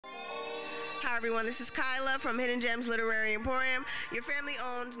Hi everyone, this is Kyla from Hidden Gems Literary Emporium, your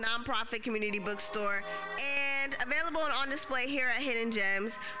family-owned nonprofit community bookstore, and available and on display here at Hidden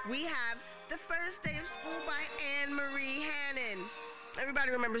Gems, we have The First Day of School by Marie Hannon.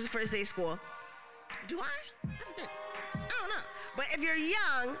 Everybody remembers The First Day of School. Do I? I don't know. But if you're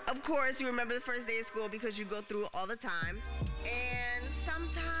young, of course you remember the first day of school because you go through it all the time. And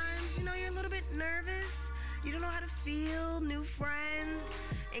sometimes, you're a little bit nervous. You don't know how to feel, new friends,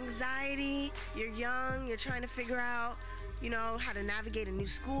 anxiety. You're young, you're trying to figure out, how to navigate a new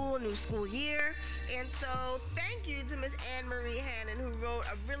school year. And so thank you to Miss Marie Hannon, who wrote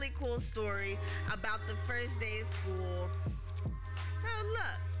a really cool story about the first day of school. Oh, look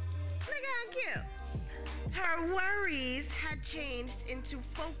how cute. Her worries had changed into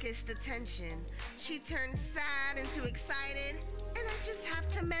focused attention. She turned sad into excited, and I just have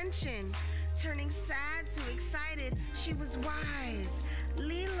to mention, turning sad to excited, she was wise.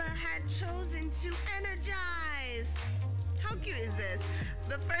 Leela had chosen to energize. How cute is this?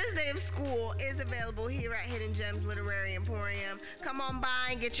 The First Day of School is available here at Hidden Gems Literary Emporium. Come on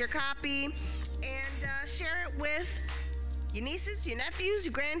by and get your copy and share it with your nieces, your nephews,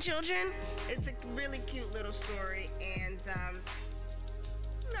 your grandchildren. It's a really cute little story, and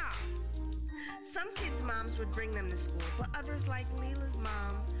some kids' moms would bring them to school, but others, like Leela's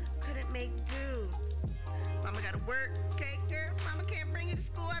mom, couldn't make do. Mama gotta work, okay, girl? Mama can't bring you to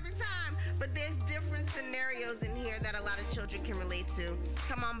school every time. But there's different scenarios in here that a lot of children can relate to.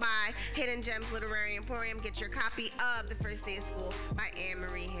 Come on by Hidden Gems Literary Emporium. Get your copy of The First Day of School by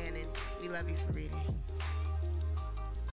Marie Hannon. We love you for reading.